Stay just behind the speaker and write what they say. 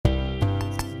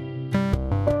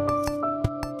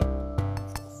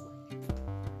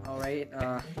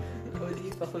He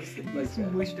fell asleep like He's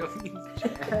mushed over his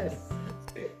chest.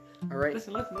 All right.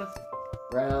 Listen.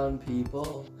 Brown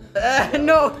people.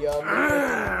 No.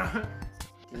 Yummy.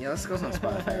 Yeah, this goes on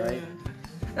Spotify,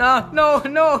 right?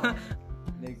 No.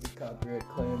 Make the copyright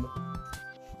claim.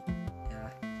 Yeah.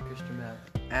 Christian map.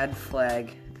 Add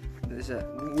flag. There's a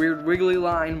weird wiggly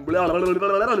line. Blah, blah, blah,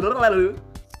 blah, blah, blah, blah.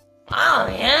 Oh,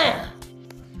 yeah.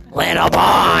 Little boy.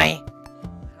 How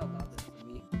about this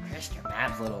movie? Christian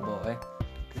map's little boy.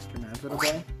 Mr. Mad Little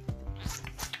Boy.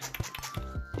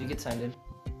 Did you get signed in?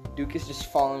 Duke is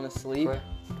just falling asleep. Troy?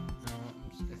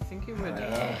 I think it would.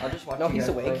 I'll just watch. No, you he's guys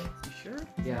awake. play. You sure?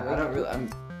 Yeah, I don't really.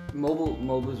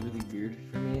 Mobile's really weird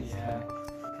for me. It's Yeah.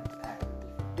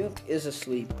 Duke is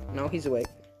asleep. No, he's awake.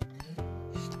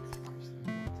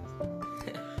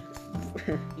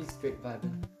 He's straight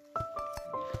vibing.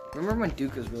 Remember when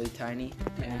Duke was really tiny?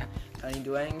 Yeah. Tiny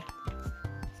Duang?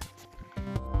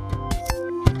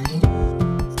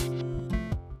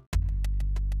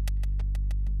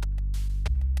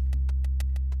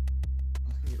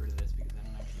 Let's get rid of this because I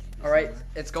don't actually need this Alright, anymore.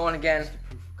 it's going again. Just a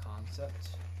proof of concept.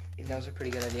 That was a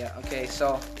pretty good idea. Okay,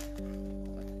 so,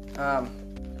 are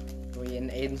we in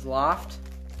Aiden's loft?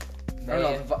 I don't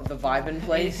know, the vibing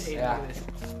place. Hey, Yeah. look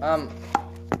at this. Um,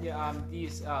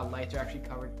 These lights are actually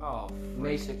covered. Oh,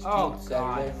 May freak. 16th, Oh,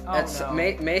 Saturday. God. Oh, that's no.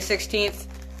 May 16th.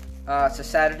 It's a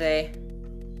Saturday,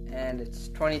 and it's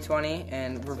 2020,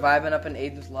 and we're vibing up in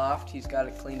Aiden's loft. He's got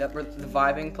it cleaned up. We're at the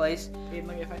vibing place. Aiden,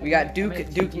 look, if I- We got I Duke.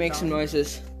 made Duke TNT makes some phone.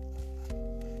 noises.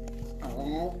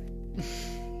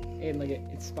 Aiden, look,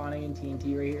 it's spawning in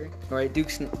TNT right here. All right,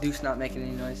 Duke's not making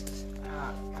any noises.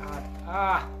 Ah, God.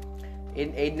 Ah.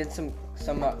 Aiden did some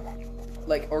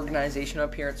like organization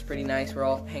up here. It's pretty nice. We're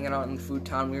all hanging out in the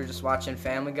futon. We were just watching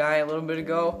Family Guy a little bit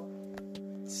ago.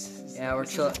 Yeah, we're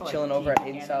This is for, chilling over at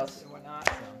TNT Aiden's cannons house. and whatnot,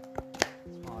 so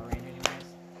smaller range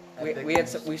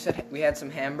anyways. We had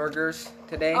some hamburgers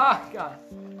today. Ah, God.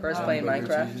 Chris playing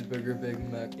Minecraft. Cheeseburger,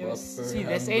 Big Mac, Yeah, Whopper, see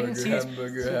this, Aiden, see this-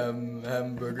 hamburger.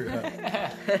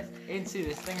 Aiden, see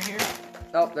this thing right here?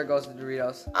 Oh, there goes the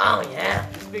Doritos. Oh, yeah.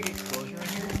 This big explosion right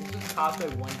here. This was caused by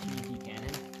one TNT cannon.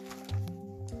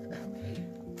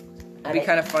 It'd be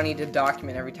kind of funny to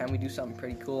document every time we do something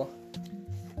pretty cool.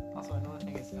 Also, another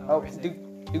thing is. Oh, where is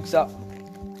it? Duke's up.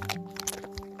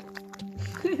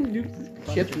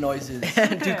 Chip noises.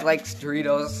 Duke likes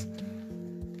Doritos.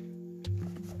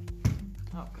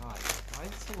 Oh God, why is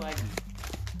it so laggy?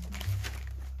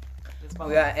 It's about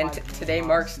Yeah, like and 5 million today bucks.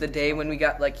 marks the day when we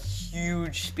got like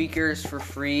huge speakers for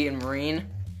free in Marine.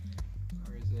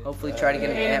 Where is it? Hopefully, try to get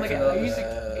an Aiden, amp look for at- I those. used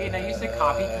to- Aiden, I used to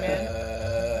copy command.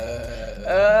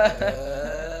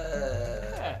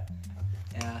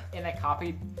 Yeah. And I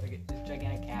copied like this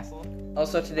gigantic castle.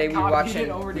 Also today we I were copied it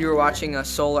over to watching here.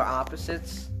 Solar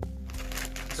Opposites.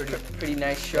 Pretty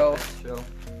nice show. Show.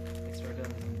 I started a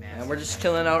And massive. we're just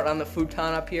chilling out on the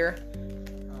futon up here.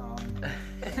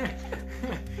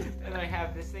 And I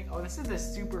have this thing. Oh, this is a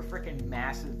super freaking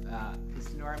massive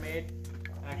piston door I made. It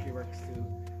actually works too.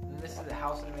 And this is the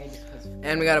house that I made just because.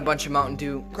 And we got a bunch of Mountain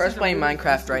Dew. Chris playing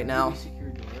Minecraft right now. Secure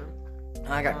door.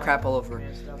 I got crap all over.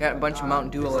 I got a bunch of Mountain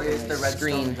Dew all over Praise the the redstone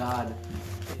screen. god.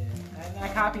 Yeah. And I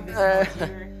copied this house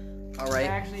here. I Alright.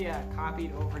 actually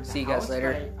copied over the See you guys house,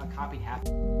 later. but I copied half.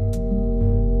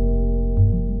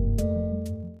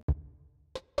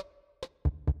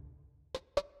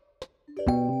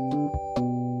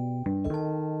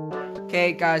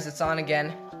 Okay, guys, it's on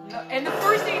again. And the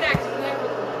first thing it actually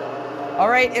happened.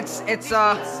 Alright, it's It's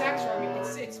sex, right?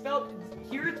 It's spelled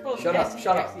here. It's spelled Shut up, S-E-X-E.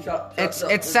 shut up, shut up.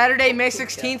 it's Saturday, May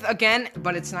 16th again,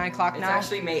 but it's 9 o'clock It's now.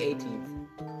 actually May 18th.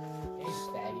 Hey,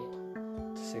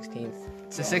 faggot. 16th.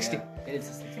 It's the 16th. It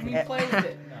is the Can we 16th. play with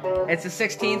it? No. It's the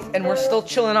 16th, and we're still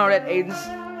chilling out at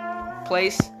Aiden's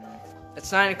place.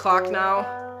 It's 9 o'clock now.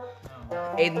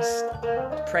 Aiden's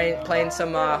playing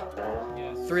some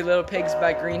Yes. Three Little Pigs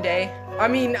by Green Day.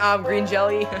 Green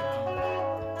Jelly.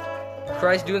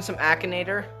 Christ doing some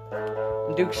Akinator.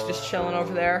 And Duke's just chilling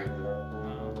over there.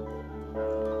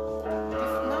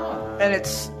 No. And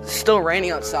it's still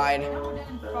raining outside. No, it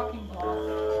didn't fucking ball.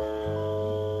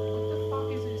 What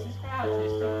the fuck is this? Is this crowd?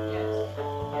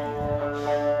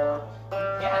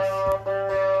 Yes.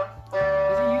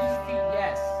 Does it use his feet?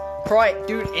 Yes. Croy,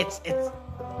 dude, it's Do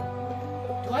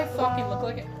I fucking look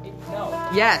like it? No.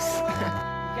 yes.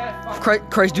 You gotta fucking.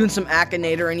 Croy's doing some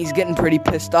Akinator and he's getting pretty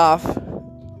pissed off.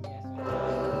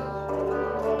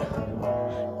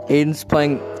 Aiden's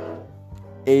playing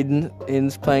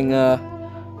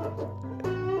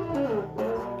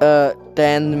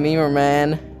Dan the Memer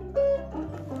Man.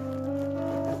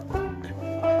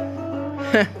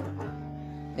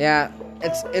 Yeah,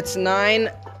 it's 9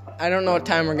 I don't know what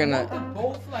time we're gonna.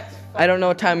 Both flex. I don't know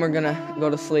what time we're gonna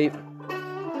go to sleep.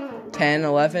 10,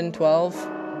 11,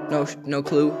 12? No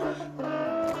clue.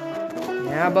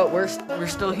 Yeah, but we're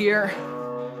still here.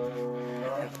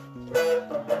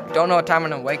 Don't know what time I'm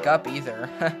gonna wake up either.